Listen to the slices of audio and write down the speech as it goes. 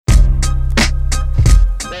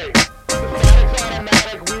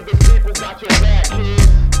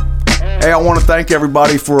Hey, I want to thank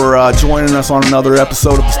everybody for joining us on another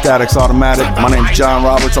episode of the Statics Automatic. My name's John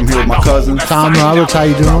Roberts. I'm here with my cousin Tom Roberts. How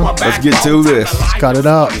you doing? Let's get to this. Let's cut it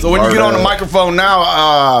up. So when you get on the microphone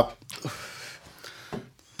now,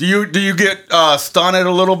 do you get stunned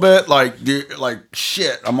a little bit? Like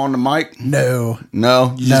shit, I'm on the mic? No.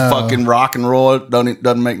 You just fucking rock and roll it.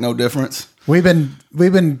 Doesn't make no difference. We've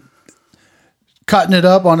been cutting it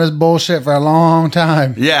up on this bullshit for a long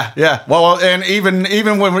time. Yeah. Well, and even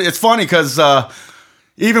when it's funny because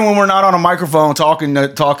even when we're not on a microphone talking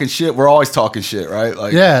shit, we're always talking shit, right?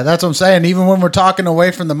 Like, yeah, that's what I'm saying. Even when we're talking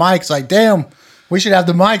away from the mics, like, damn, we should have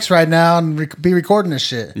the mics right now and be recording this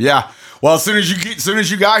shit. Yeah. Well, as soon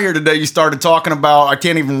as you got here today, you started talking about, I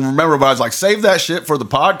can't even remember, but I was like, save that shit for the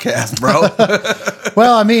podcast, bro.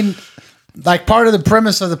 Well, I mean, like, part of the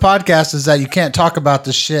premise of the podcast is that you can't talk about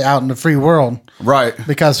this shit out in the free world. Right.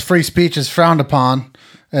 Because free speech is frowned upon,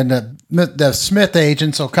 and the Smith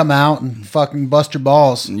agents will come out and fucking bust your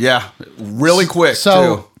balls. Yeah. Really quick,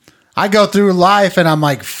 so, too. I go through life, and I'm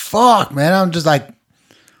like, fuck, man. I'm just like,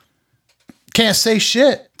 can't say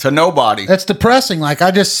shit. To nobody. It's depressing. Like,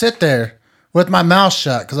 I just sit there with my mouth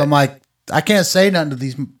shut because I'm like, I can't say nothing to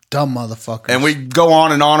these dumb motherfuckers. And we go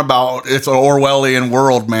on and on about it's an Orwellian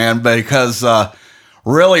world, man, because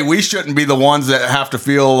really we shouldn't be the ones that have to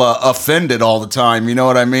feel offended all the time. You know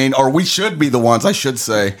what I mean? Or we should be the ones, I should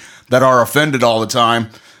say, that are offended all the time.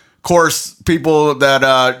 Of course, people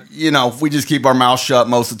that, we just keep our mouth shut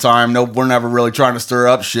most of the time. No, we're never really trying to stir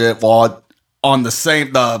up shit. While on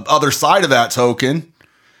the other side of that token,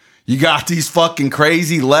 you got these fucking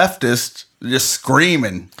crazy leftists just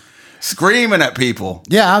screaming at people.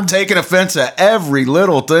 Yeah, I'm taking offense at every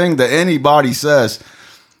little thing that anybody says.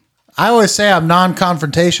 I always say I'm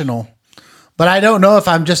non-confrontational, but I don't know if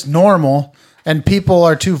I'm just normal and people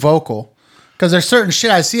are too vocal. Because there's certain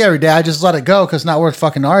shit I see every day, I just let it go because it's not worth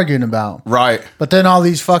fucking arguing about. Right. But then all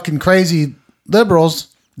these fucking crazy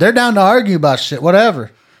liberals, they're down to argue about shit,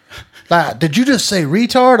 whatever. Did you just say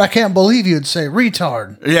retard? I can't believe you'd say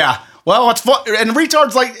retard. Yeah. Well, it's fun. And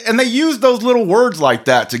retards and they use those little words like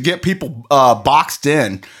that to get people boxed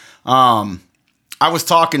in. I was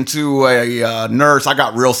talking to a nurse. I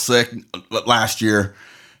got real sick last year.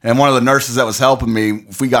 And one of the nurses that was helping me,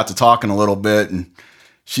 we got to talking a little bit. And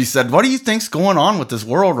she said, what do you think's going on with this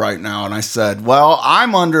world right now? And I said, well,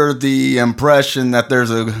 I'm under the impression that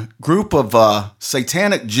there's a group of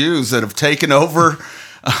satanic Jews that have taken over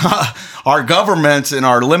our government and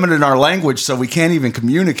are limiting our language so we can't even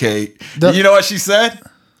communicate. You know what she said?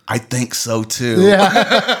 I think so too. Yeah.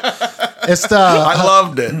 I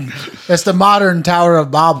loved it. It's the modern Tower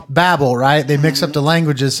of Babel, right? They mix up the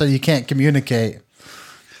languages so you can't communicate.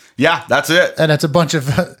 Yeah, that's it. And it's a bunch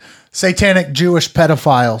of satanic Jewish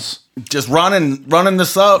pedophiles. Just running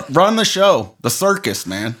the show, the circus,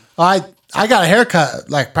 man. I got a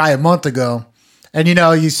haircut like probably a month ago. And,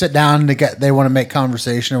 you sit down and they want to make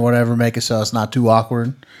conversation or whatever, make it so it's not too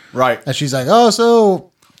awkward. Right. And she's like, oh,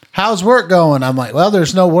 so how's work going? I'm like, well,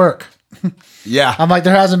 there's no work. Yeah. I'm like,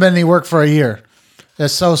 there hasn't been any work for a year.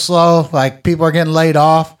 It's so slow. Like, people are getting laid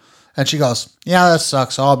off. And she goes, yeah, that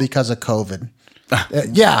sucks. All because of COVID.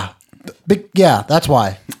 Yeah, that's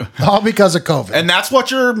why. All because of COVID. And that's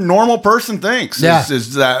what your normal person thinks. Yeah.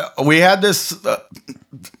 Is that we had this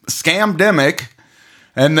scamdemic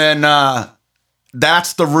and then...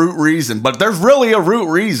 that's the root reason. But there's really a root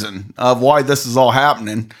reason of why this is all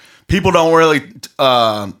happening. People don't really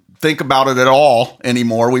think about it at all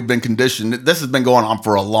anymore. We've been conditioned. This has been going on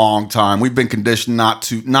for a long time. We've been conditioned not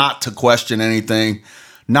to question anything,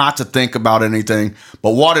 not to think about anything.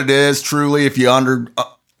 But what it is, truly, if you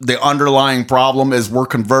the underlying problem is we're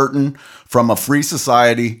converting from a free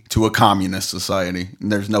society to a communist society.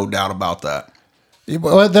 And there's no doubt about that.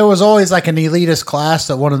 There was always like an elitist class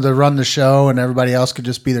that wanted to run the show and everybody else could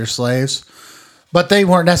just be their slaves. But they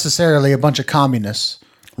weren't necessarily a bunch of communists.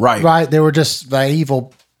 Right. Right. They were just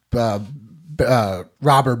evil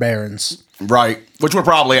robber barons. Right. Which were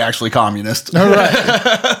probably actually communist.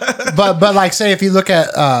 Right. But like, say, if you look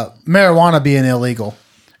at marijuana being illegal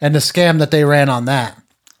and the scam that they ran on that.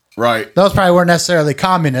 Right. Those probably weren't necessarily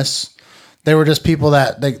communists. They were just people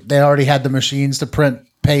that they already had the machines to print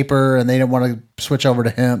paper and they didn't want to switch over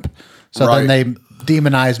to hemp. So then they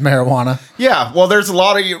demonized marijuana. Yeah. Well, there's a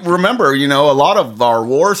lot of, remember, a lot of our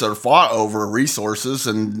wars are fought over resources.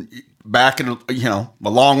 And back in, a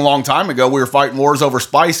long, long time ago, we were fighting wars over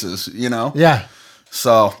spices, Yeah.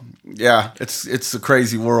 So, yeah, it's a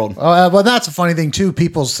crazy world. Well, that's a funny thing, too.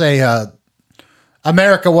 People say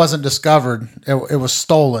America wasn't discovered. It was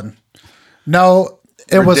stolen. No,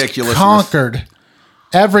 it was conquered.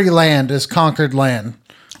 Every land is conquered land.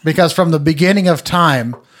 Because from the beginning of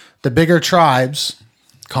time, the bigger tribes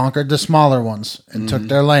conquered the smaller ones and took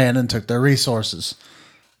their land and took their resources.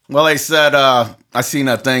 Well, they said, I seen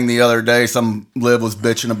a thing the other day, some lib was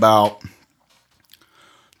bitching about,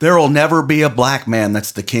 there will never be a black man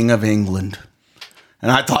that's the king of England.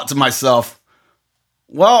 And I thought to myself,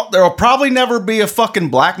 well, there will probably never be a fucking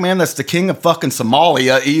black man that's the king of fucking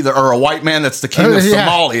Somalia either, or a white man that's the king of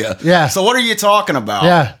Somalia. Yeah. So what are you talking about?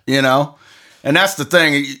 Yeah. You know? And that's the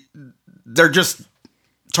thing. They're just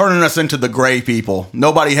turning us into the gray people.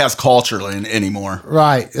 Nobody has culture anymore.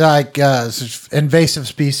 Right. Like invasive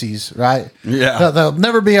species, right? Yeah. There'll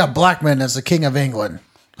never be a black man that's the king of England.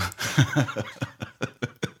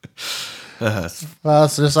 Well,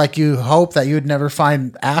 it's just like you hope that you'd never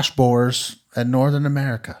find ash borers in Northern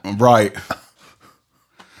America. Right.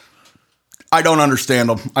 I don't understand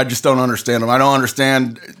them. I just don't understand them. I don't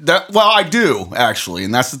understand that. Well, I do, actually.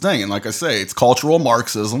 And that's the thing. And like I say, it's cultural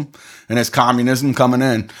Marxism and it's communism coming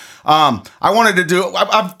in. I wanted to do,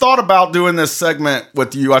 I've thought about doing this segment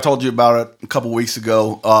with you. I told you about it a couple weeks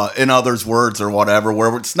ago, in others' words or whatever,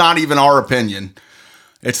 where it's not even our opinion.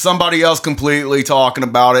 It's somebody else completely talking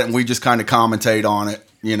about it, and we just kind of commentate on it,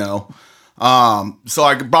 you know. So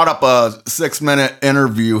I brought up a 6-minute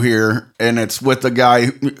interview here, and it's with a guy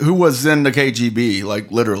who was in the KGB,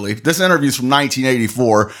 like literally. This interview's from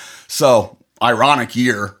 1984, so ironic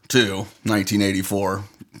year too, 1984,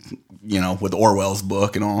 you know, with Orwell's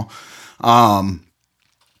book and all.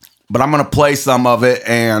 But I'm going to play some of it,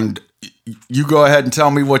 and you go ahead and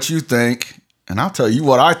tell me what you think. And I'll tell you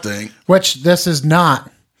what I think. Which this is not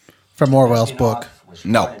from Orwell's book.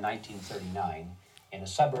 No. In 1939, in a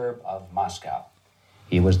suburb of Moscow.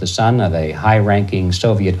 He was the son of a high-ranking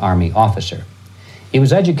Soviet Army officer. He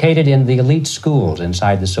was educated in the elite schools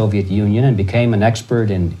inside the Soviet Union and became an expert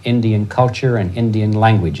in Indian culture and Indian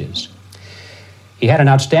languages. He had an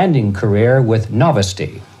outstanding career with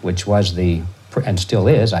Novosti, which was and still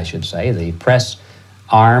is, I should say, the press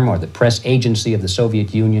arm or the press agency of the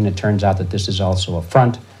Soviet Union. It turns out that this is also a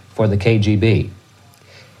front for the KGB.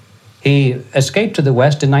 He escaped to the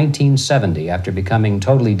West in 1970 after becoming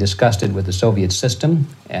totally disgusted with the Soviet system,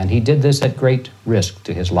 and he did this at great risk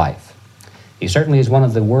to his life. He certainly is one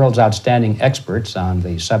of the world's outstanding experts on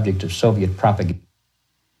the subject of Soviet propaganda.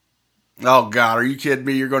 Oh, God, are you kidding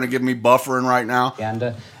me? You're going to give me buffering right now? And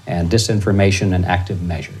disinformation and active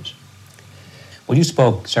measures. Well, you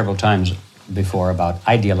spoke several times before about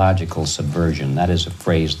ideological subversion. That is a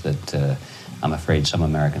phrase that I'm afraid some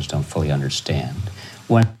Americans don't fully understand.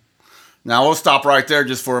 Now we'll stop right there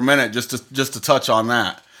just for a minute, just to touch on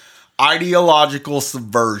that. Ideological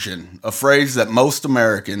subversion, a phrase that most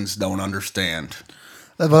Americans don't understand.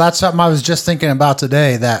 Well, that's something I was just thinking about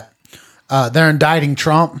today, that they're indicting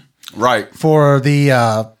Trump, right, for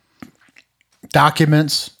the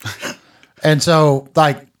documents. And so,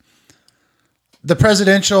 like, the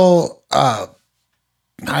presidential, I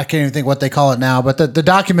can't even think what they call it now, but the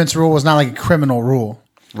documents rule was not like a criminal rule.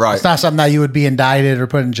 Right. It's not something that you would be indicted or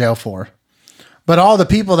put in jail for. But all the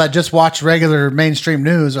people that just watch regular mainstream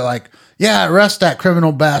news are like, yeah, arrest that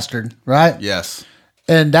criminal bastard, right? Yes.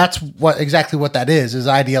 And that's exactly what that is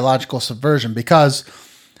ideological subversion. Because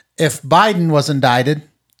if Biden was indicted,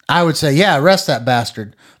 I would say, yeah, arrest that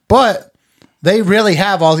bastard. But they really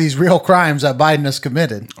have all these real crimes that Biden has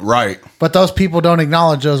committed. Right. But those people don't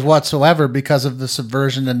acknowledge those whatsoever because of the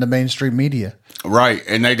subversion in the mainstream media. Right.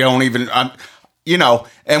 And they don't even, you know,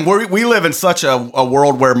 and we live in such a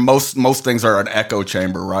world where most things are an echo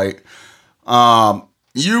chamber, right?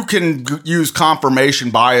 You can use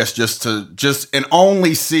confirmation bias just and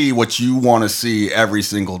only see what you want to see every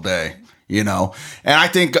single day, you know? And I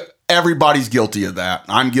think everybody's guilty of that.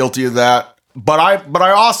 I'm guilty of that. But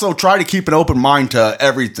I also try to keep an open mind to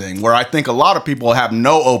everything, where I think a lot of people have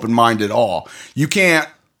no open mind at all. You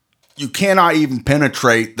cannot even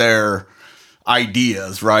penetrate their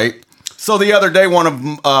ideas, right? So the other day, one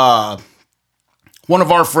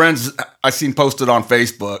of our friends I seen posted on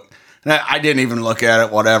Facebook, and I didn't even look at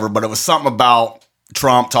it, whatever, but it was something about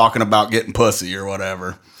Trump talking about getting pussy or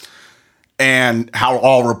whatever. And how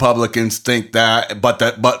all Republicans think that,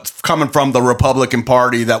 but coming from the Republican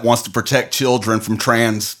Party that wants to protect children from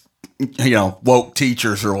trans, you know, woke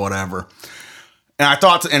teachers or whatever. And I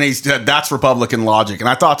thought, and he said, that's Republican logic. And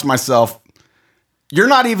I thought to myself, you're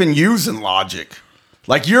not even using logic.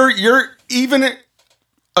 Like you're even,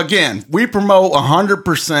 again, we promote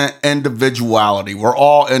 100% individuality. We're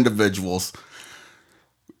all individuals.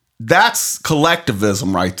 That's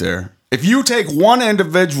collectivism right there. If you take one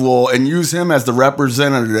individual and use him as the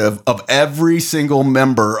representative of every single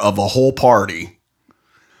member of a whole party,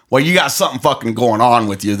 well, you got something fucking going on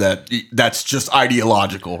with you that's just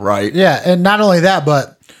ideological, right? Yeah, and not only that,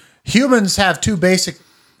 but humans have two basic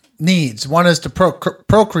needs. One is to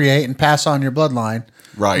procreate and pass on your bloodline.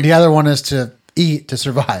 Right. And the other one is to eat to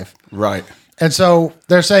survive. Right. And so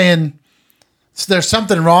they're saying there's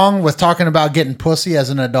something wrong with talking about getting pussy as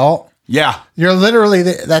an adult. Yeah. You're literally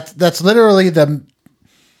that's literally the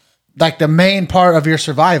main part of your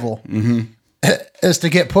survival is to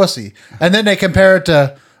get pussy. And then they compare it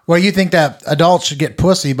to, well, you think that adults should get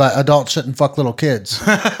pussy, but adults shouldn't fuck little kids.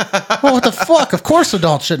 Well, what the fuck? Of course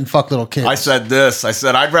adults shouldn't fuck little kids. I said this. I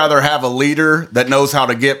said, I'd rather have a leader that knows how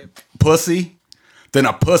to get pussy than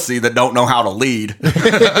a pussy that don't know how to lead.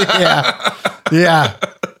 Yeah. Yeah.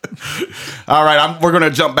 All right, we're going to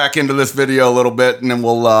jump back into this video a little bit, and then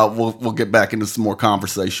we'll get back into some more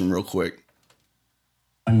conversation real quick.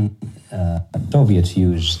 When Soviets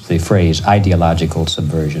use the phrase ideological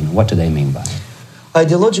subversion, what do they mean by it?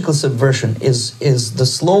 Ideological subversion is the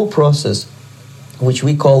slow process which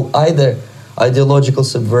we call either ideological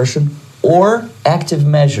subversion or active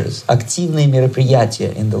measures, активные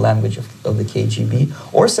мероприятия in the language of the KGB,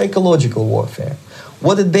 or psychological warfare.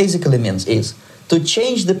 What it basically means is to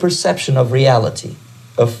change the perception of reality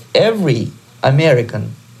of every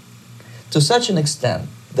American to such an extent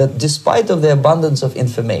that despite of the abundance of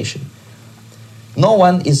information, no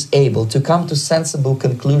one is able to come to sensible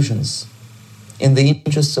conclusions in the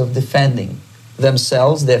interests of defending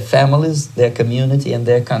themselves, their families, their community, and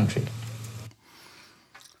their country.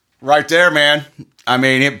 Right there, man. I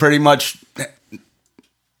mean, it pretty much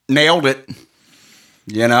nailed it,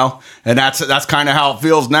 you know? And that's kind of how it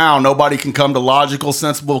feels now. Nobody can come to logical,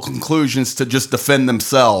 sensible conclusions to just defend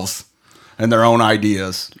themselves and their own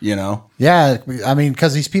ideas, you know? Yeah, I mean,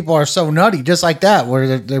 because these people are so nutty, just like that,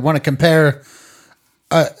 where they want to compare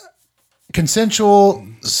consensual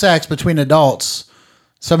sex between adults,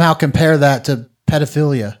 somehow compare that to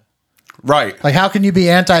pedophilia. Right. Like, how can you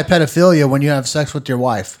be anti-pedophilia when you have sex with your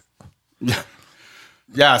wife?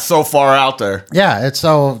 Yeah, so far out there. Yeah, it's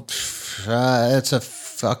so it's a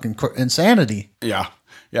fucking insanity. Yeah,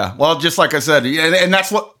 yeah. Well, just like I said, and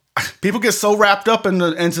that's what people get so wrapped up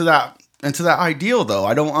into that ideal, though.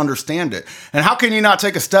 I don't understand it. And how can you not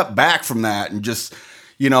take a step back from that and just,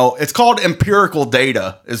 you know, it's called empirical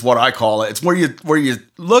data, is what I call it. It's where you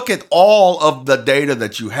look at all of the data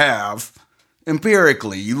that you have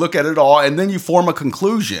empirically. You look at it all, and then you form a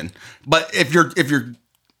conclusion. But if you're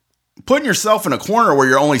putting yourself in a corner where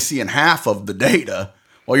you're only seeing half of the data,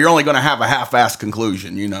 well, you're only going to have a half-assed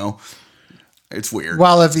conclusion, you know? It's weird.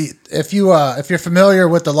 Well, if you're familiar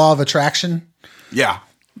with the law of attraction, yeah.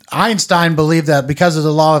 Einstein believed that because of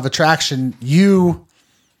the law of attraction, you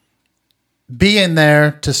being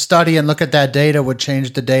there to study and look at that data would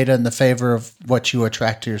change the data in the favor of what you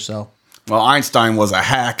attract to yourself. Well, Einstein was a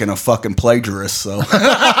hack and a fucking plagiarist, so...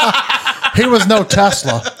 He was no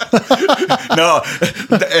Tesla. No,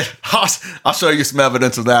 I'll show you some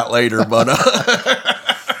evidence of that later. But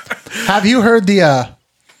have you heard the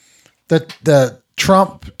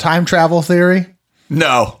Trump time travel theory?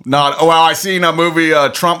 No, not. Well, I seen a movie,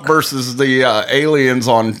 Trump versus the aliens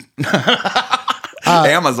on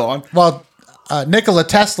Amazon. Well, Nikola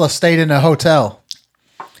Tesla stayed in a hotel,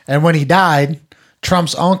 and when he died,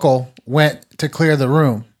 Trump's uncle went to clear the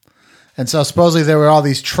room, and so supposedly there were all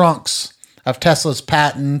these trunks of Tesla's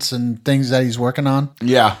patents and things that he's working on.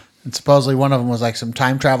 Yeah. And supposedly one of them was like some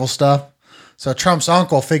time travel stuff. So Trump's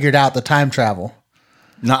uncle figured out the time travel.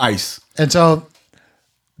 Nice. And so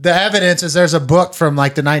the evidence is there's a book from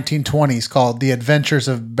like the 1920s called The Adventures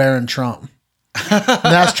of Baron Trump. And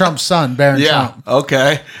that's Trump's son, Baron Trump.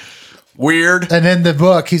 Okay. Weird. And in the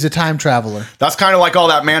book, he's a time traveler. That's kind of like all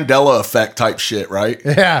that Mandela effect type shit, right?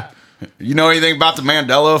 Yeah. You know anything about the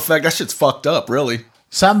Mandela effect? That shit's fucked up, really.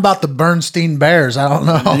 Something about the Bernstein Bears. I don't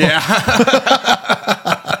know. Yeah.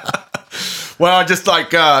 Well, just like,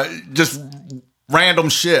 just random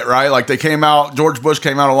shit, right? Like George Bush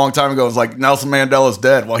came out a long time ago. It was like, Nelson Mandela's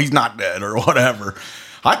dead. Well, he's not dead or whatever.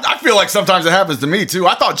 I feel like sometimes it happens to me too.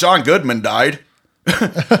 I thought John Goodman died.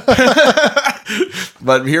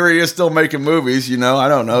 But here he is still making movies, you know. I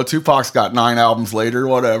don't know. Tupac's got 9 albums later,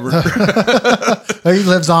 whatever. He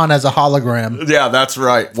lives on as a hologram. Yeah, that's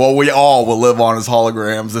right. Well, we all will live on as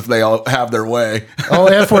holograms if they all have their way. Oh,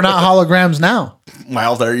 if we're not holograms now.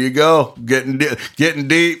 Well, there you go. Getting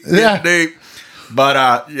deep. Yeah. Deep.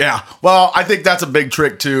 But yeah. Well, I think that's a big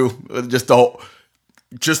trick too.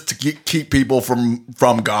 Just to keep people from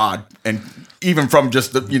God and even from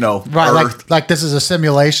just the, you know, right, Earth. like this is a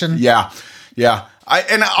simulation. Yeah.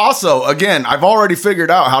 And also, again, I've already figured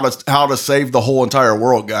out how to save the whole entire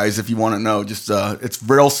world, guys. If you want to know, just it's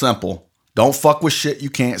real simple. Don't fuck with shit you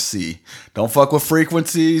can't see. Don't fuck with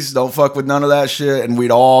frequencies. Don't fuck with none of that shit, and we'd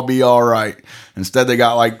all be all right. Instead, they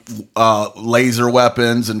got like laser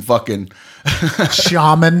weapons and fucking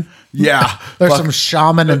shaman. Yeah. There's some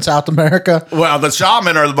shaman in South America. Well, the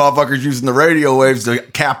shaman are the motherfuckers using the radio waves to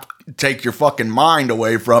take your fucking mind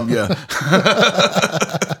away from you.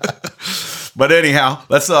 But anyhow,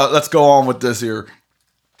 let's go on with this here.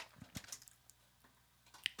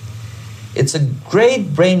 It's a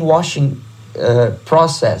great brainwashing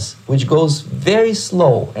process which goes very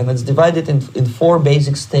slow, and it's divided in 4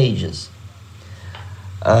 basic stages.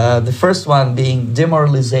 The first one being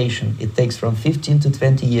demoralization. It takes from 15 to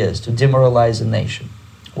 20 years to demoralize a nation.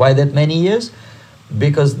 Why that many years?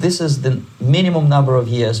 Because this is the minimum number of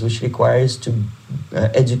years which requires to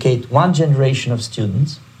educate 1 generation of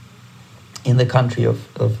students in the country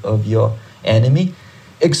of your enemy,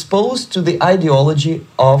 exposed to the ideology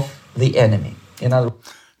of the enemy.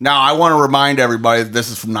 Now, I want to remind everybody that this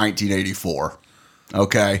is from 1984.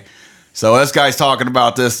 Okay? So this guy's talking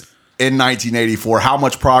about this in 1984. How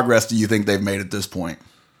much progress do you think they've made at this point?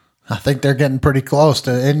 I think they're getting pretty close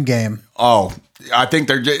to endgame. Oh, I think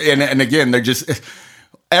they're just, and again, they're just,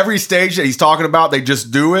 every stage that he's talking about, they just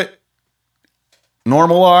do it,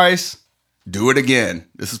 normalize, do it again.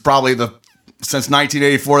 This is probably since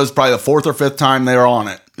 1984, this is probably the 4th or 5th time they're on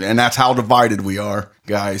it. And that's how divided we are,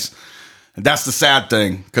 guys. And that's the sad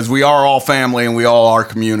thing, because we are all family and we all are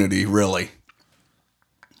community, really.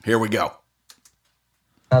 Here we go.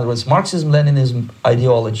 In other words, Marxism-Leninism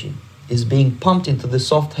ideology is being pumped into the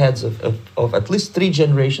soft heads of at least 3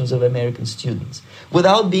 generations of American students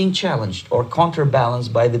without being challenged or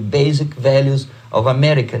counterbalanced by the basic values of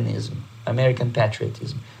Americanism, American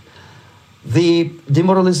patriotism. The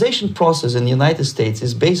demoralization process in the United States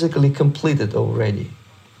is basically completed already.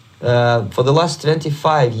 For the last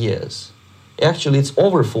 25 years, actually it's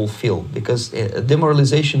overfulfilled, because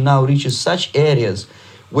demoralization now reaches such areas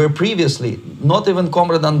where previously not even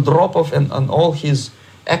Comrade Andropov and all his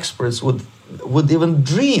experts would even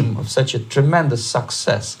dream of such a tremendous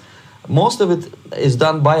success. Most of it is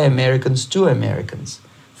done by Americans to Americans,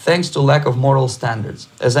 thanks to lack of moral standards.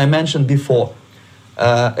 As I mentioned before,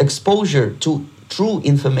 exposure to true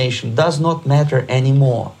information does not matter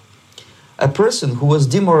anymore. A person who was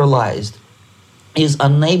demoralized is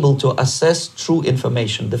unable to assess true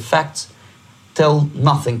information. The facts tell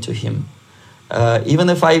nothing to him. Even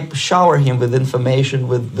if I shower him with information,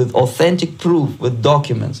 with authentic proof, with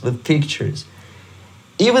documents, with pictures,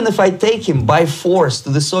 even if I take him by force to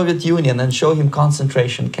the Soviet Union and show him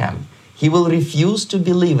concentration camp, he will refuse to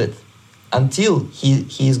believe it until he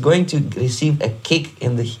is going to receive a kick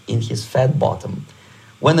in his fat bottom.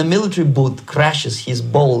 When a military boot crashes his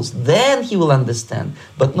balls, then he will understand,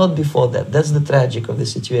 but not before that. That's the tragic of the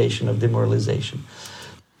situation of demoralization.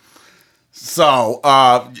 So,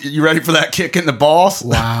 you ready for that kick in the balls?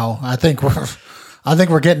 Wow, I think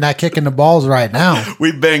we're getting that kick in the balls right now.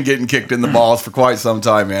 We've been getting kicked in the balls for quite some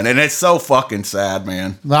time, man, and it's so fucking sad,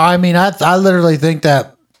 man. I mean, I literally think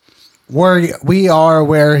that we are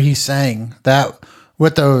where he's saying that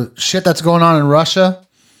with the shit that's going on in Russia,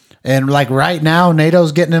 and like right now,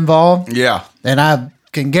 NATO's getting involved. Yeah, and I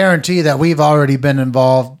can guarantee that we've already been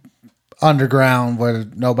involved underground where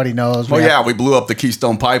nobody knows. Well, yeah, we blew up the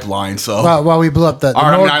Keystone Pipeline, so. Well, we blew up the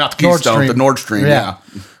not the Keystone, the Nord Stream, yeah.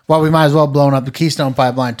 Well, we might as well have blown up the Keystone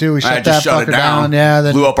Pipeline, too. We shut that fucker down. Yeah,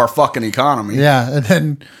 then blew up our fucking economy. Yeah, and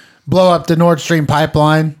then blow up the Nord Stream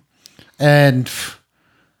Pipeline. And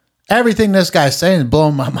everything this guy's saying is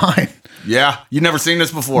blowing my mind. Yeah, you never seen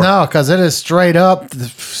this before. No, because it is straight up the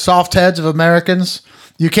soft heads of Americans.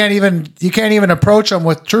 You can't even approach them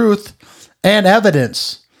with truth and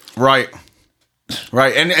evidence. Right.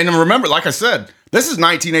 And remember, like I said, this is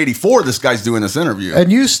 1984. This guy's doing this interview,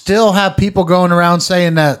 and you still have people going around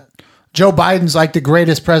saying that Joe Biden's like the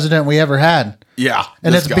greatest president we ever had. Yeah,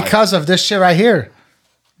 and it's because of this shit right here,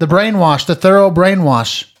 the brainwash, the thorough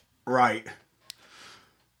brainwash. Right.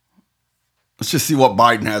 Let's just see what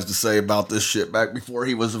Biden has to say about this shit back before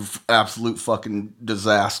he was an absolute fucking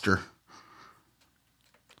disaster.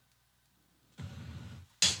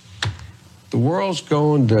 The world's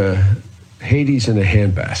going to Hades in a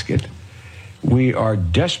handbasket. We are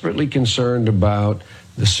desperately concerned about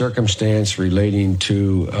the circumstance relating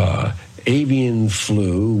to avian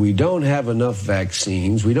flu. We don't have enough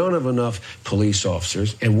vaccines. We don't have enough police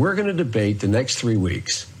officers. And we're going to debate the next 3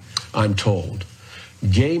 weeks, I'm told,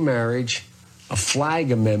 gay marriage, a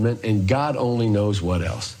flag amendment, and God only knows what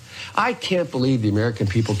else. I can't believe the American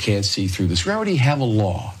people can't see through this. We already have a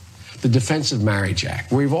law, the Defense of Marriage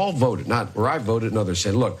Act, where we've all voted, not where I voted and others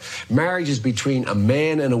said, look, marriage is between a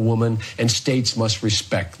man and a woman, and states must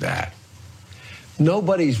respect that.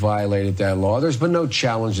 Nobody's violated that law. There's been no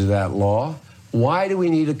challenge to that law. Why do we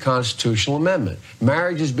need a constitutional amendment?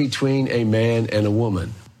 Marriage is between a man and a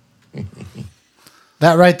woman.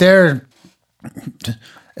 That right there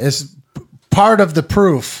is part of the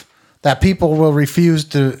proof that people will refuse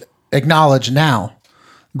to acknowledge now.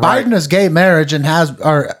 Right. Biden is gay marriage and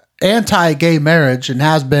or anti-gay marriage and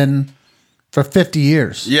has been for 50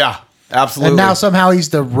 years. Yeah, absolutely. And now somehow he's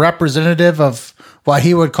the representative of what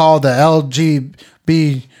he would call the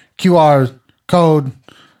LGBTQR code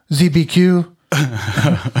ZBQ.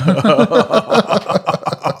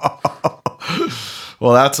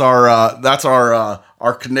 Well, that's our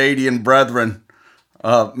Canadian brethren,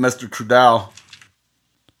 Mr. Trudeau.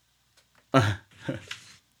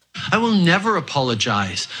 I will never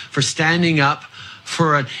apologize for standing up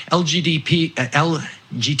for an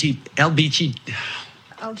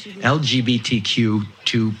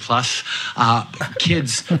LGBTQ2+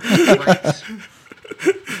 kids' rights.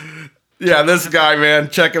 Yeah, this guy,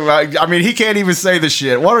 man, check him out. I mean, he can't even say the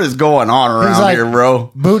shit. What is going on around here,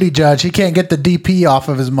 bro? Booty judge. He can't get the DP off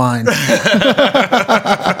of his mind.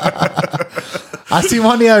 I see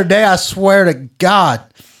one the other day. I swear to God,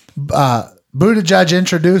 Buttigieg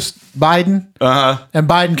introduced Biden, and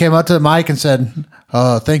Biden came up to the mic and said,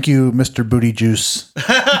 "Thank you, Mr. Booty Juice."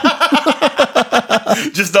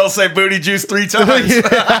 Just don't say booty juice 3 times.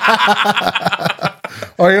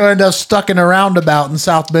 Or you end up stuck in a roundabout in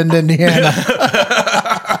South Bend, Indiana.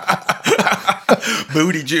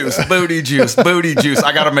 Booty juice, booty juice, booty juice.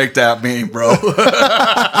 I got to make that meme, bro.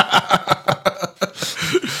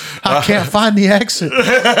 I can't find the exit.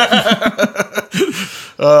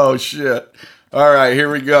 Oh, shit. All right, here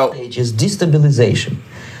we go. Is destabilization.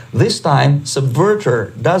 This time,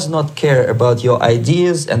 subverter does not care about your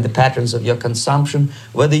ideas and the patterns of your consumption.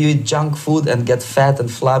 Whether you eat junk food and get fat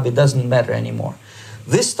and flabby, it doesn't matter anymore.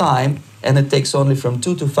 This time, and it takes only from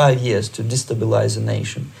 2 to 5 years to destabilize a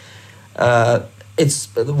nation,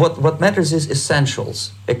 what matters is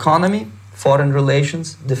essentials: economy, foreign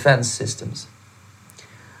relations, defense systems.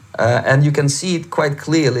 And you can see it quite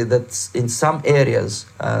clearly that in some areas,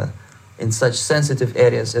 in such sensitive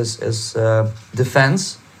areas as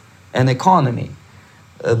defense and economy,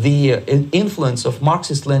 the influence of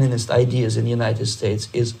Marxist-Leninist ideas in the United States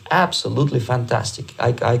is absolutely fantastic.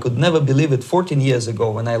 I could never believe it 14 years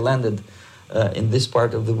ago when I landed in this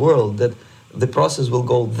part of the world that the process will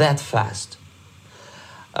go that fast.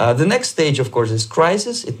 The next stage, of course, is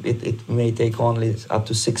crisis. It may take only up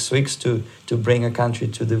to 6 weeks to bring a country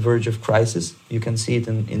to the verge of crisis. You can see it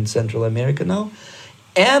in Central America now.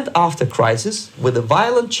 And after crisis, with a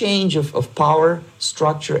violent change of power,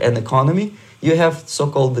 structure, and economy, you have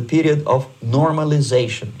so-called the period of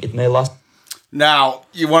normalization. It may last. Now,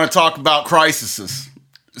 you want to talk about crises.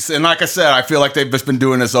 And like I said, I feel like they've just been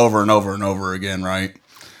doing this over and over and over again, right?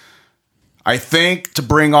 I think to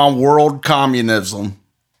bring on world communism,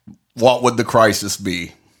 what would the crisis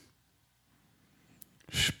be?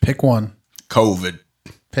 Pick one. COVID.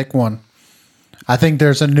 Pick one. I think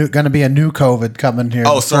there's going to be a new COVID coming here.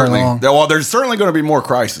 Oh, certainly. Long. Well, there's certainly going to be more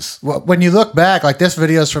crisis. Well, when you look back, like this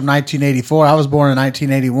video is from 1984. I was born in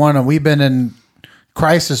 1981, and we've been in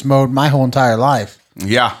crisis mode my whole entire life.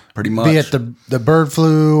 Yeah, pretty much. Be it the bird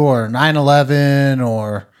flu or 9/11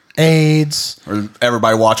 or AIDS. Or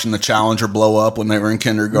everybody watching the Challenger blow up when they were in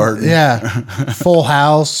kindergarten. Yeah. Full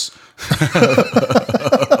House.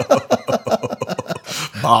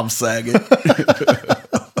 Bob Saget.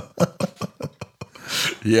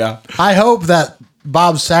 Yeah. I hope that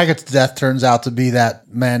Bob Saget's death turns out to be that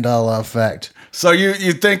Mandela effect. So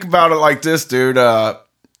you think about it like this, dude.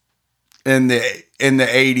 In the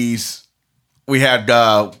 80s, we had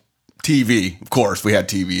TV. Of course, we had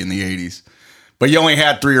TV in the 80s. But you only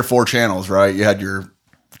had 3 or 4 channels, right? You had your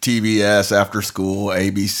TBS after school,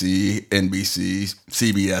 ABC, NBC,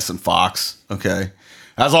 CBS, and Fox. Okay.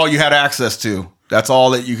 That's all you had access to. That's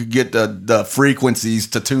all that you could get the frequencies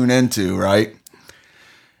to tune into, right?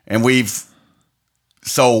 And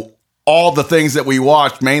so all the things that we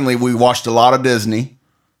watched, mainly we watched a lot of Disney,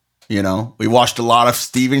 we watched a lot of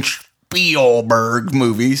Steven Spielberg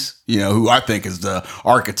movies, who I think is the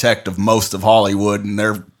architect of most of Hollywood and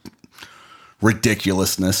their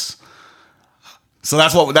ridiculousness. So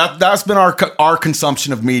that's been our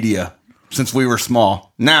consumption of media since we were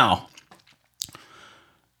small. Now,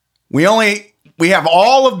 we have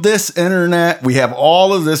all of this internet, we have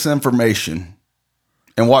all of this information.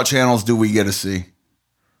 And what channels do we get to see?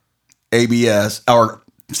 ABS or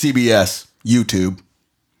CBS, YouTube,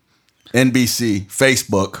 NBC,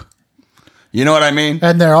 Facebook. You know what I mean?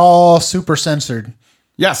 And they're all super censored.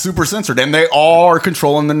 Yeah, super censored. And they all are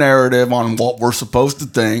controlling the narrative on what we're supposed to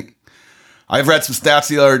think. I've read some stats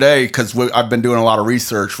the other day because I've been doing a lot of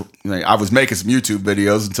research. I was making some YouTube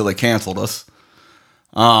videos until they canceled us.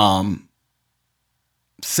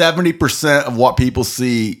 70% of what people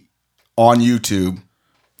see on YouTube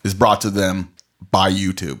is brought to them by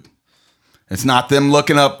YouTube. It's not them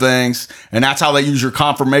looking up things. And that's how they use your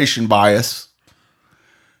confirmation bias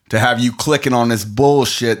to have you clicking on this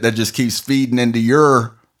bullshit that just keeps feeding into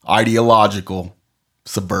your ideological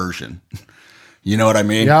subversion. You know what I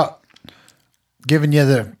mean? Yeah. Giving you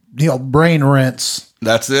the brain rinse.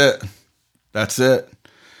 That's it.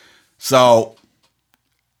 So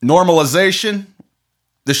normalization,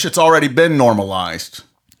 this shit's already been normalized.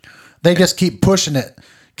 They just keep pushing it.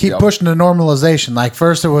 Pushing the normalization. Like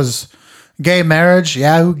first it was gay marriage.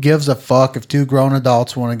 Yeah, who gives a fuck if two grown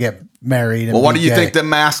adults want to get married? And what do you gay? think the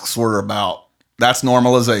masks were about? That's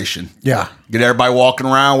normalization. Yeah. Get everybody walking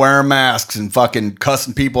around wearing masks and fucking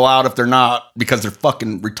cussing people out if they're not because they're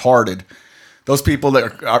fucking retarded. Those people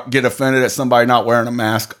that get offended at somebody not wearing a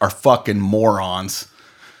mask are fucking morons.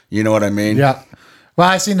 You know what I mean? Yeah. Well,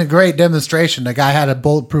 I seen a great demonstration. The guy had a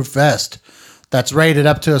bulletproof vest that's rated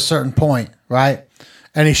up to a certain point, right?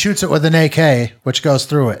 And he shoots it with an AK, which goes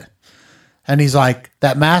through it. And he's like,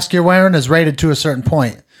 that mask you're wearing is rated to a certain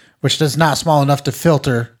point, which is not small enough to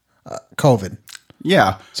filter COVID.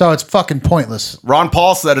 Yeah. So it's fucking pointless. Ron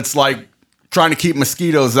Paul said it's like trying to keep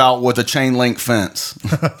mosquitoes out with a chain link fence.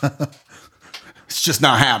 It's just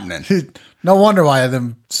not happening. No wonder why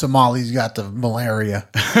them Somalis got the malaria.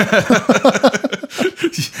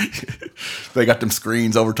 They got them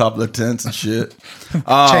screens over top of the tents and shit.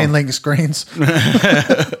 Chain link screens.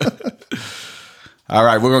 All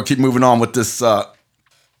right, we're going to keep moving on with this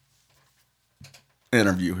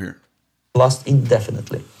interview here. Lost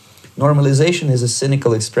indefinitely. Normalization is a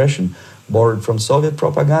cynical expression borrowed from Soviet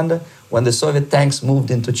propaganda. When the Soviet tanks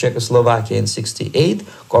moved into Czechoslovakia in 1968,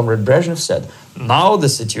 Comrade Brezhnev said, now the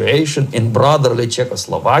situation in brotherly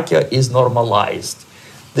Czechoslovakia is normalized.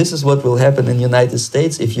 This is what will happen in the United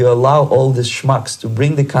States if you allow all these schmucks to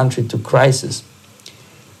bring the country to crisis,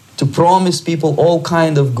 to promise people all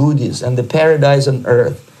kind of goodies and the paradise on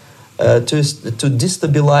earth, to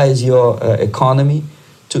destabilize your economy,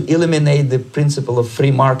 to eliminate the principle of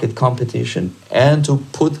free market competition, and to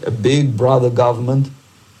put a big brother government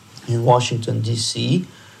in Washington, D.C.,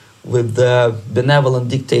 with the benevolent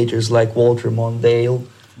dictators like Walter Mondale,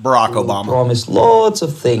 Barack Obama. Promise lots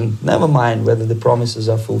of things, never mind whether the promises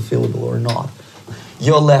are fulfillable or not.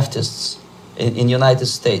 Your leftists in United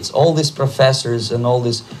States, all these professors and all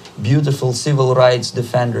these beautiful civil rights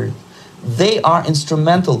defenders, they are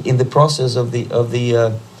instrumental in the process of the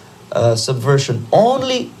subversion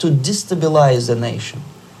only to destabilize the nation.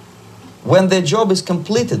 When their job is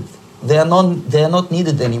completed, they are not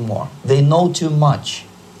needed anymore. They know too much.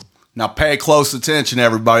 Now pay close attention,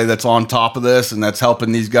 everybody that's on top of this and that's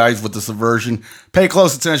helping these guys with the subversion. Pay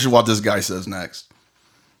close attention to what this guy says next.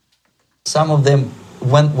 Some of them,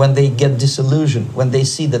 when they get disillusioned, when they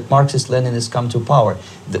see that Marxist-Leninists come to power,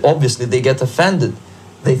 obviously they get offended.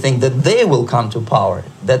 They think that they will come to power.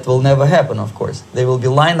 That will never happen, of course. They will be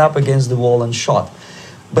lined up against the wall and shot.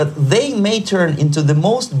 But they may turn into the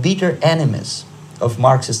most bitter enemies of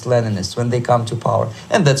Marxist-Leninists when they come to power.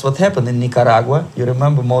 And that's what happened in Nicaragua. You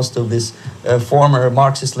remember most of these former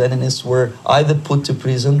Marxist-Leninists were either put to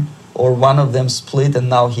prison or one of them split and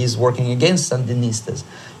now he's working against Sandinistas.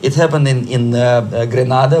 It happened in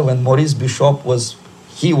Grenada when Maurice Bishop was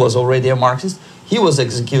already a Marxist. He was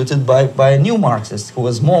executed by a new Marxist who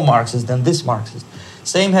was more Marxist than this Marxist.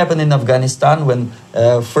 Same happened in Afghanistan when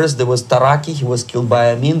first there was Taraki, he was killed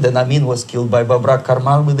by Amin, then Amin was killed by Babrak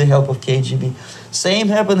Karmal with the help of KGB. Same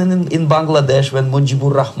happened in Bangladesh when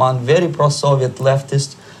Mujibur Rahman, very pro-Soviet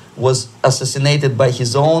leftist, was assassinated by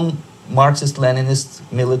his own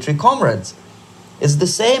Marxist-Leninist military comrades. It's the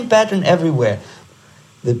same pattern everywhere.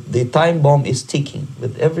 The time bomb is ticking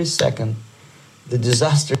with every second. The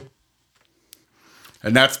disaster.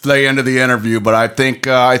 And that's the end of the interview, but I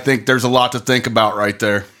think there's a lot to think about right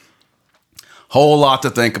there. Whole lot to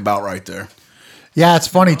think about right there. Yeah, it's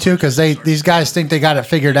funny too because these guys think they got it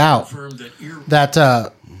figured out. That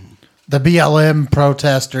the BLM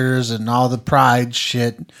protesters and all the pride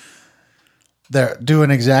shit, they're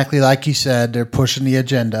doing exactly like you said. They're pushing the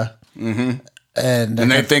agenda, and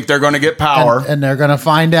they think they're going to get power, and they're going to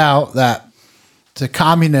find out that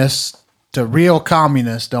the real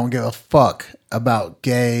communists don't give a fuck about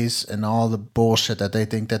gays and all the bullshit that they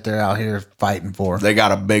think that they're out here fighting for. They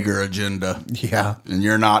got a bigger agenda. Yeah. And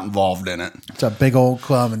you're not involved in it. It's a big old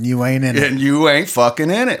club and you ain't in it. And you ain't fucking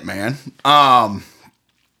in it, man.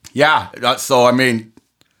 Yeah. So, I mean,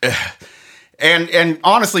 And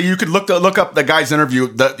honestly, you could look up the guy's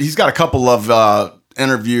interview. He's got a couple of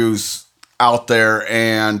interviews out there,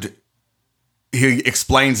 and he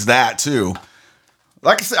explains that too.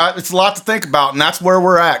 Like I said, it's a lot to think about, and that's where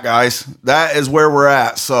we're at, guys. That is where we're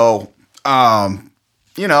at. So,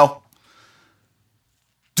 you know,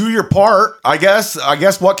 do your part. I guess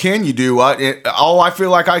what can you do? All I feel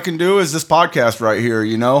like I can do is this podcast right here.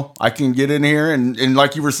 You know, I can get in here and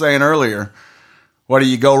like you were saying earlier, what do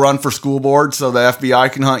you go run for school board so the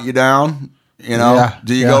FBI can hunt you down? You know,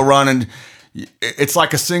 do you go run and it's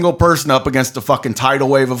like a single person up against a fucking tidal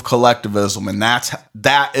wave of collectivism, and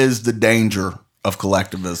that is the danger of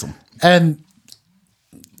collectivism. And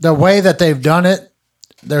the way that they've done it,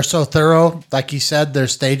 they're so thorough. Like you said,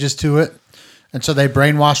 there's stages to it. And so they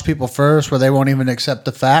brainwash people first where they won't even accept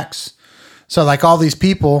the facts. So like all these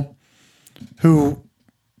people who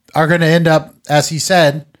are going to end up, as he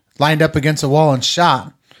said, lined up against a wall and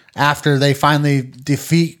shot after they finally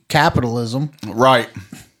defeat capitalism. Right.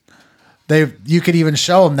 You could even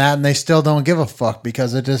show them that and they still don't give a fuck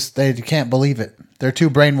because they can't believe it. They're too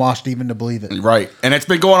brainwashed even to believe it. Right. And it's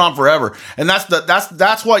been going on forever. And that's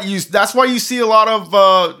why you see a lot of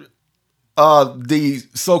the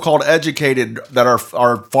so-called educated that are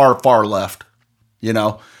far left. You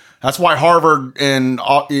know, that's why Harvard and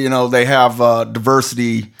they have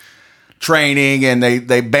diversity training and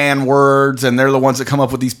they ban words, and they're the ones that come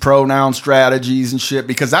up with these pronoun strategies and shit,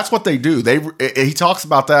 because that's what they do. He talks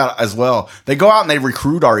about that as well. They go out and they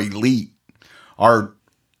recruit our elite, our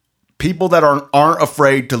people that aren't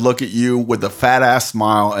afraid to look at you with a fat ass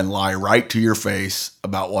smile and lie right to your face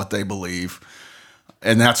about what they believe.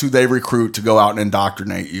 And that's who they recruit to go out and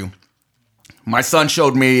indoctrinate you. My son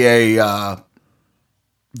showed me a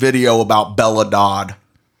video about Bella Dodd.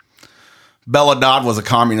 Bella Dodd was a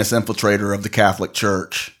communist infiltrator of the Catholic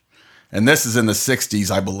Church. And this is in the 60s,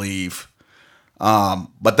 I believe.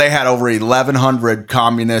 But they had over 1,100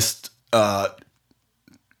 communist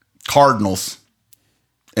cardinals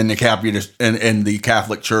in the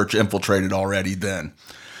Catholic Church infiltrated already then.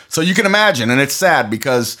 So you can imagine, and it's sad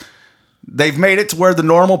because they've made it to where the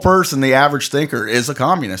normal person, the average thinker, is a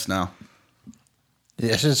communist now.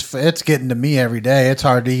 Yeah, it's getting to me every day. It's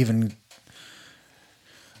hard to even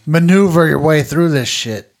maneuver your way through this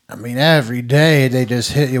shit. I mean, every day they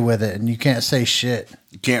just hit you with it, and you can't say shit.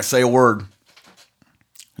 You can't say a word.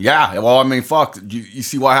 Yeah, well, I mean, fuck. You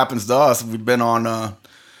see what happens to us. We've been on,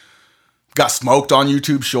 got smoked on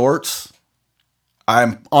YouTube Shorts.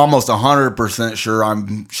 I'm almost 100% sure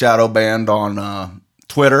I'm shadow banned on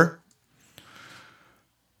Twitter.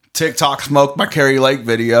 TikTok smoked my Carrie Lake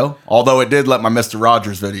video, although it did let my Mr.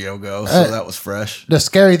 Rogers video go, so that was fresh. The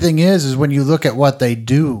scary thing is when you look at what they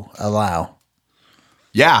do allow.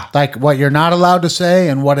 Yeah. Like what you're not allowed to say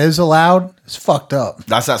and what is allowed is fucked up.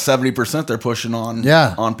 That's that 70% they're pushing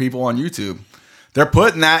on people on YouTube. They're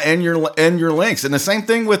putting that in your links. And the same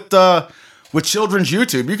thing with children's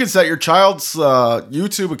YouTube. You can set your child's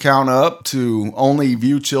YouTube account up to only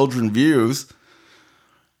view children views,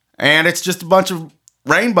 and it's just a bunch of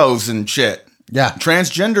rainbows and shit. Yeah.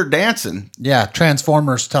 Transgender dancing. Yeah.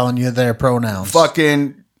 Transformers telling you their pronouns.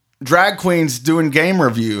 Fucking drag queens doing game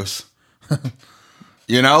reviews.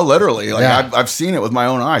 You know, literally. Like I've seen it with my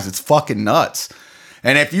own eyes. It's fucking nuts.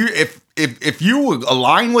 And if you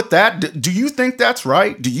align with that, do you think that's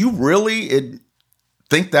right? Do you really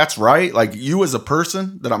think that's right? Like you as a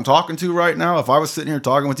person that I'm talking to right now, if I was sitting here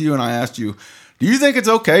talking with you and I asked you, do you think it's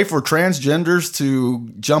okay for transgenders to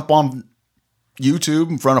jump on YouTube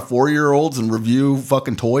in front of 4-year-olds and review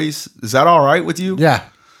fucking toys? Is that all right with you? Yeah.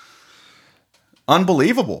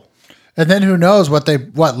 Unbelievable. And then who knows what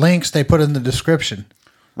links they put in the description.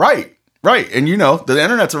 Right. And you know, the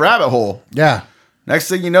internet's a rabbit hole. Yeah. Next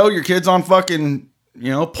thing you know, your kid's on fucking,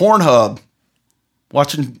 Pornhub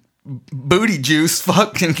watching booty juice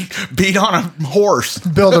fucking beat on a horse.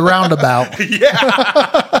 Build a roundabout.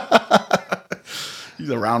 Yeah. He's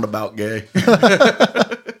a roundabout gay.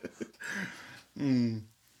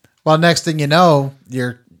 Well, next thing you know,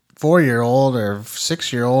 your 4-year-old or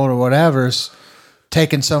 6-year-old or whatever's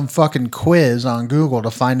taking some fucking quiz on Google to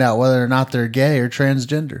find out whether or not they're gay or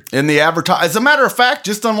transgender. In the as a matter of fact,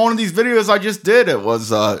 just on one of these videos I just did, it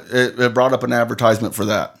was it brought up an advertisement for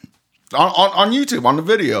that on YouTube on the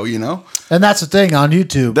video, And that's the thing on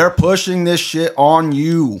YouTube. They're pushing this shit on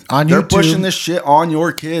you. They're YouTube, pushing this shit on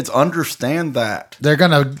your kids. Understand that. They're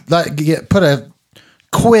gonna put a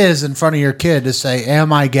quiz in front of your kid to say,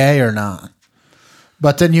 am I gay or not?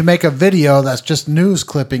 But then you make a video that's just news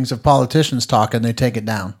clippings of politicians talking, they take it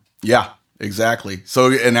down. Yeah. Exactly.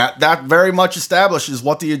 So, and that very much establishes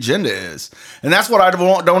what the agenda is, and that's what I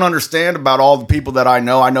don't understand about all the people that I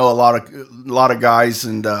know. I know a lot of guys,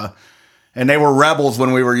 and they were rebels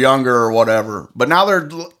when we were younger or whatever, but now they're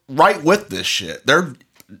right with this shit. They're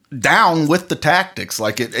down with the tactics.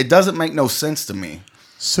 Like it doesn't make no sense to me.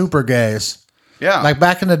 Super gays. Yeah. Like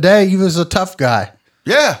back in the day, you was a tough guy.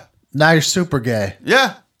 Yeah. Now you're super gay.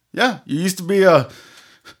 Yeah. Yeah. You used to be a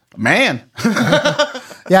man.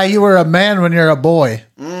 Yeah, you were a man when you're a boy.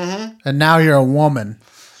 Mm-hmm. And now you're a woman.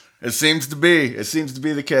 It seems to be. It seems to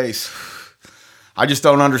be the case. I just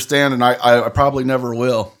don't understand, and I probably never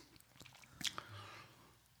will.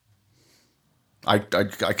 I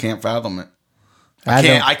can't fathom it.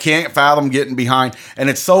 I can't fathom getting behind. And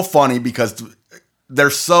it's so funny because they're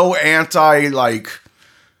so anti like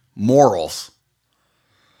morals.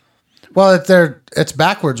 Well, it's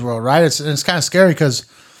backwards world, right? It's kind of scary because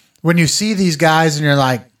when you see these guys and you're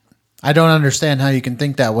like, I don't understand how you can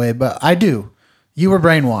think that way, but I do. You were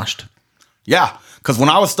brainwashed. Yeah, because when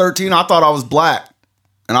I was 13, I thought I was black,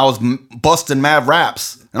 and I was busting mad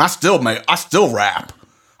raps, and I still rap.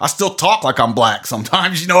 I still talk like I'm black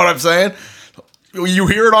sometimes. You know what I'm saying? You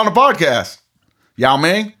hear it on the podcast. Yao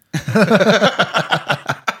Ming.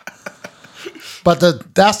 But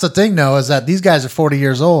that's the thing, though, is that these guys are 40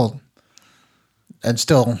 years old and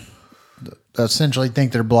still essentially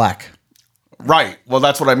think they're black. Right. Well,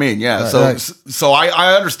 that's what I mean. Yeah. So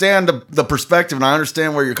I understand the perspective, and I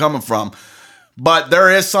understand where you're coming from. But there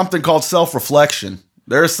is something called self-reflection.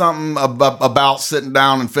 There is something about sitting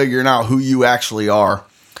down and figuring out who you actually are.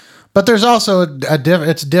 But there's also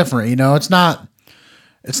it's different. You know, it's not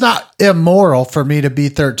immoral for me to be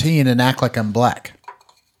 13 and act like I'm black.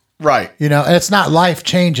 Right. You know, it's not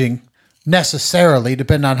life-changing necessarily,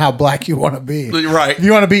 depending on how black you want to be. Right. If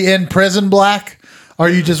you want to be in prison black, or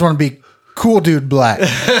you just want to be cool dude black.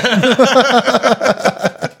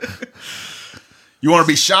 You want to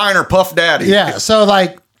be Shine or Puff Daddy. Yeah. So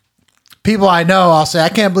like people I know, I'll say, I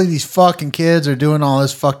can't believe these fucking kids are doing all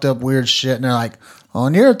this fucked up weird shit. And they're like, oh,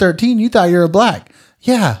 when you're 13, you thought you were black.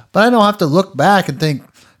 Yeah. But I don't have to look back and think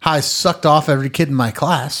how I sucked off every kid in my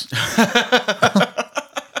class.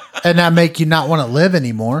 And that make you not want to live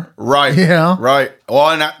anymore. Right. You know? Right.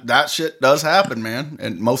 Well, and that shit does happen, man.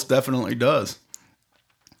 It most definitely does.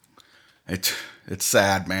 It's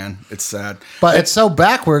sad, man. It's sad. But it's so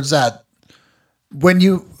backwards that when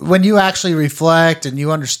you actually reflect and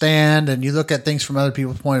you understand and you look at things from other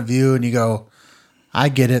people's point of view and you go, I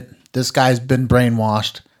get it. This guy's been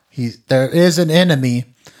brainwashed. There is an enemy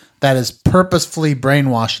that is purposefully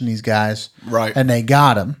brainwashing these guys. Right. And they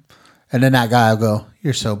got him. And then that guy will go,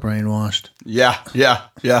 you're so brainwashed. Yeah.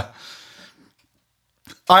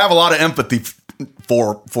 I have a lot of empathy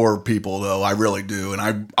for people, though. I really do.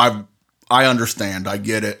 And I understand. I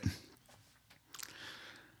get it.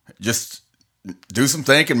 Just do some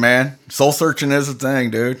thinking, man. Soul searching is a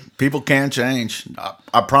thing, dude. People can change.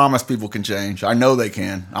 I promise people can change. I know they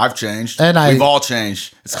can. I've changed. We've all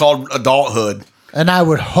changed. It's called adulthood. And I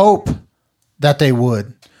would hope that they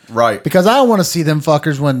would. Right. Because I don't want to see them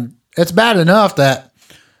fuckers when it's bad enough that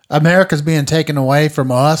America's being taken away from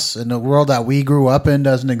us and the world that we grew up in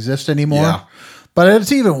doesn't exist anymore. Yeah. But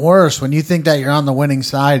it's even worse when you think that you're on the winning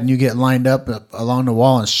side and you get lined up along the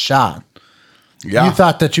wall and shot. Yeah. You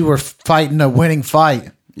thought that you were fighting a winning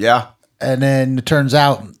fight. Yeah. And then it turns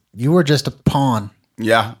out you were just a pawn.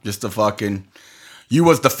 Yeah. Just a fucking... You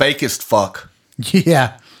was the fakest fuck.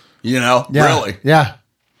 Yeah. You know? Yeah. Really. Yeah.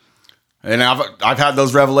 And I've had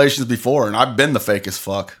those revelations before, and I've been the fakest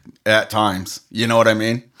fuck at times. You know what I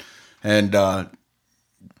mean? And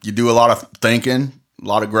you do a lot of thinking, a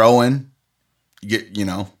lot of growing. You get,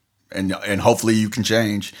 and hopefully you can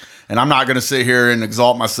change. And I'm not going to sit here and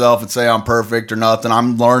exalt myself and say I'm perfect or nothing.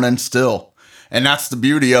 I'm learning still. And that's the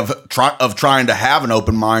beauty of trying to have an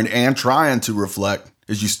open mind and trying to reflect,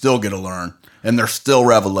 is you still get to learn. And there's still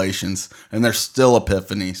revelations, and there's still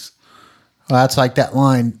epiphanies. Well, that's like that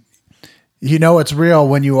line. You know it's real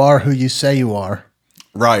when you are who you say you are.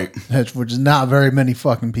 Right. Which is not very many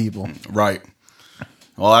fucking people. Right.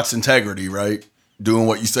 Well, that's integrity, right? Doing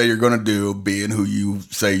what you say you're going to do, being who you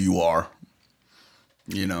say you are.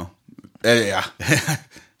 You know? Yeah.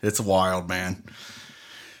 It's wild, man.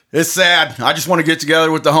 It's sad. I just want to get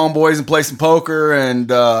together with the homeboys and play some poker and,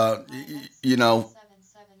 77 FM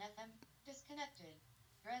disconnected.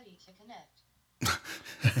 Ready to connect.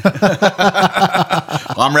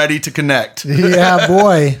 I'm ready to connect. Yeah,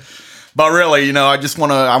 boy. But really, I just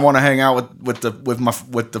want to hang out with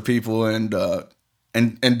the people and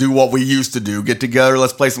do what we used to do. Get together,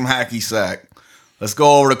 let's play some hacky sack. Let's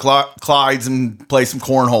go over to Clyde's and play some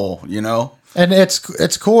cornhole, And it's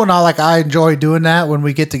cool and all. Like, I enjoy doing that when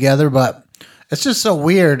we get together, but it's just so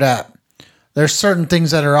weird that there's certain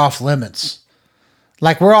things that are off limits.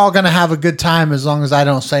 Like, we're all going to have a good time as long as I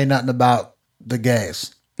don't say nothing about the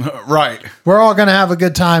gays. Right. We're all going to have a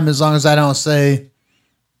good time as long as I don't say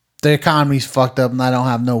the economy's fucked up and I don't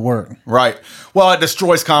have no work. Right. Well, it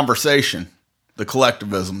destroys conversation. The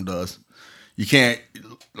collectivism does. You can't,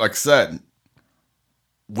 like I said,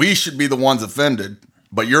 we should be the ones offended,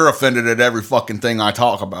 but you're offended at every fucking thing I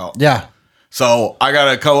talk about. Yeah. So I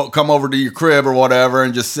got to come over to your crib or whatever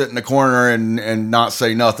and just sit in the corner and not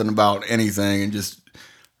say nothing about anything and just,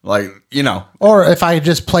 like, you know. Or if I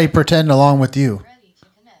just play pretend along with you.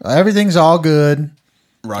 Everything's all good.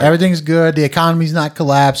 Right. Everything's good. The economy's not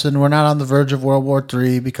collapsing. We're not on the verge of World War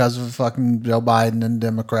III because of fucking Joe Biden and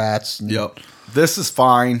Democrats. And, yep. This is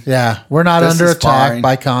fine. Yeah. We're not under attack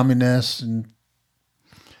by communists. And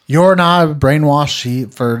you're not a brainwashed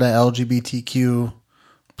sheep for the LGBTQ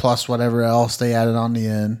plus whatever else they added on the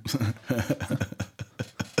end.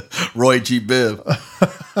 Roy G. Biv.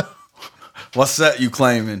 What's that you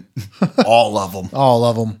claiming? All of them. All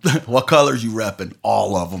of them. What colors you repping?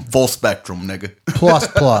 All of them. Full spectrum, nigga. Plus.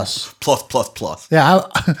 Plus. Yeah,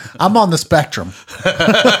 I'm on the spectrum.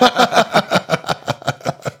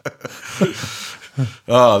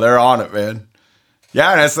 Oh, they're on it, man.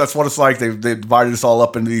 Yeah, that's what it's like. They divided us all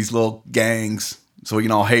up into these little gangs so we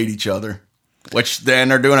can all hate each other. Which then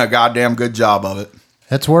they're doing a goddamn good job of it.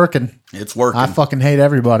 It's working. It's working. I fucking hate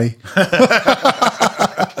everybody.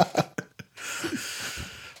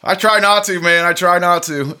 I try not to, man. I try not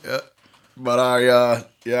to. But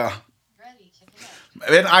yeah.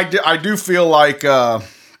 And I do feel like,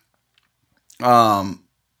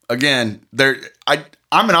 again,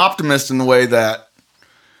 I'm an optimist in the way that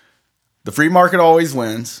the free market always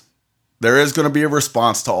wins. There is going to be a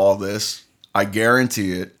response to all this. I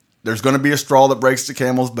guarantee it. There's going to be a straw that breaks the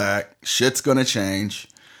camel's back. Shit's going to change.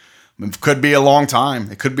 It could be a long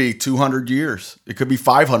time. It could be 200 years. It could be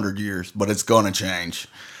 500 years, but it's going to change.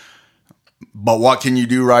 But what can you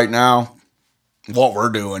do right now? What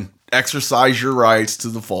we're doing. Exercise your rights to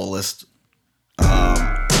the fullest.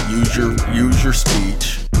 Use your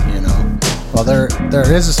speech, you know. Well,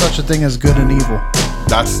 there is such a thing as good and evil.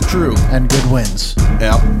 That's true. And good wins.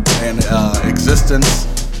 Yep. And existence.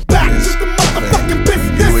 Back to the motherfucking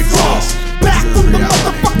business. You exist. Back from the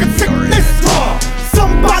motherfucking sickness.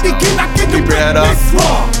 Somebody cannot get the witness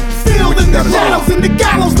wrong. Still in the shadows and the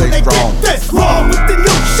gallows when they get this. Wrong with the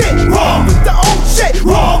new shit. Wrong with the old shit.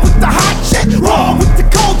 Wrong with the hot shit. Wrong with the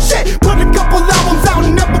cold shit. Put a couple albums out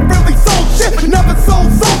and never really sold shit. Never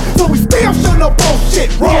sold soap, so we still show no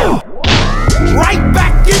bullshit. Wrong. Right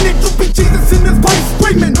back in it, to be Jesus in this place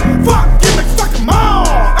screaming. Fuck gimmicks, fuck 'em all.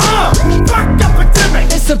 Fuck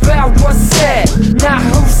epidemic. It's about what's said, not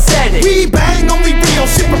who said it. We bang only real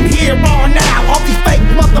shit from here on out. All these fake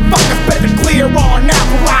motherfuckers better clear on out.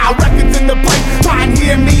 Wow, records in the place, try and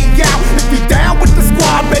hear me out. If you down with the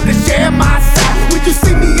squad, better share my sound. When you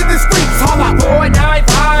see me in the streets, holla. Boy, night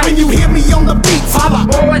high. When you hear me on the beats, holla.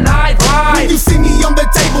 Boy, night high. When you see me on the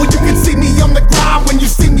table, you can see me on the grind. When you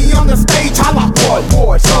see me on the stage, holla.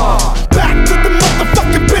 Boy, time. Back to the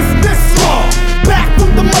motherfucking business law. Back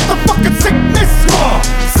from the motherfucking sickness law.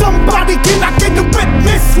 Somebody cannot get the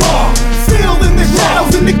witness law. Still in the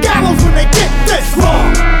shadows and the gallows when they get this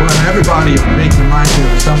law. Well, everybody make reminds you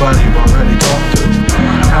of somebody you've already talked to.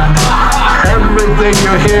 Everything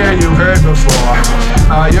you hear, you've heard before.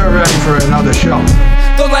 You're ready for another show.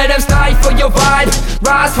 Don't let them stifle your vibe.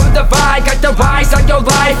 Rise from the vibe, got the rise on your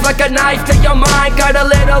life like a knife to your mind. Got a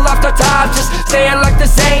little off the top, just staying like the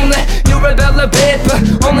same. Let you rebel a bit, but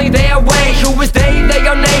only their way. Who is they? They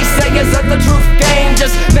are naysayers of the truth game.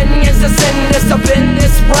 Just many is a sin, this up in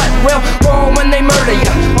this rut. Real wrong when they murder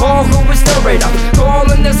ya. All who is stirred up, all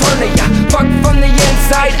in this hernia. Fuck from the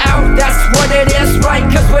inside out, that's what it is, right?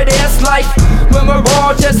 Cause what is life when we're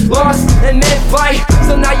all just lost in mid-fight.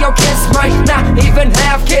 So now your kids might not even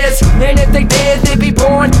have kids, and if they did, they'd be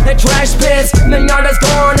born in trash bins. Manana's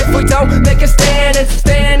gone if we don't make a stand, and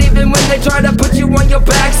stand even when they try to put you on your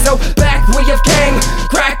back. So back where you came,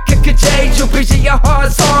 crack it could change. You'll be a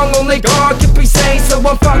hard song, only God can be sane. So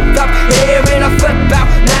I'm fucked up here and I flip out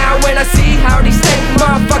now when I see how these state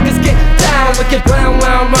motherfuckers get down. Look at brown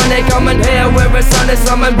round running, coming here where it's sun is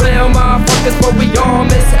something real motherfuckers, but we all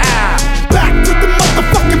miss out. Back to the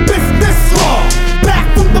motherfucking business law. Back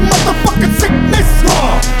from the motherfucking sickness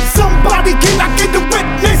law. Somebody cannot get the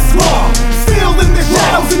witness law. Still in the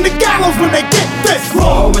shadows and the gallows when they get this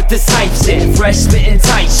law. With this hype shit, fresh spittin'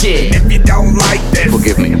 tight shit. And if you don't like shake this.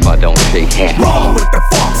 Forgive me if I don't shake hands. Roll with the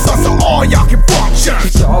funk, so all y'all can function.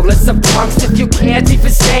 Y'all are some punks if you can't even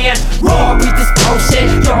stand. Y'all read this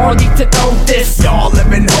bullshit, y'all need to know this. Y'all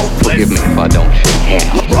living hopeless. Forgive me if I don't shake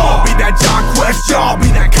hands. Y'all be that John Quest, y'all be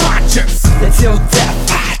that conscience. Until death,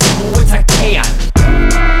 I do what I can.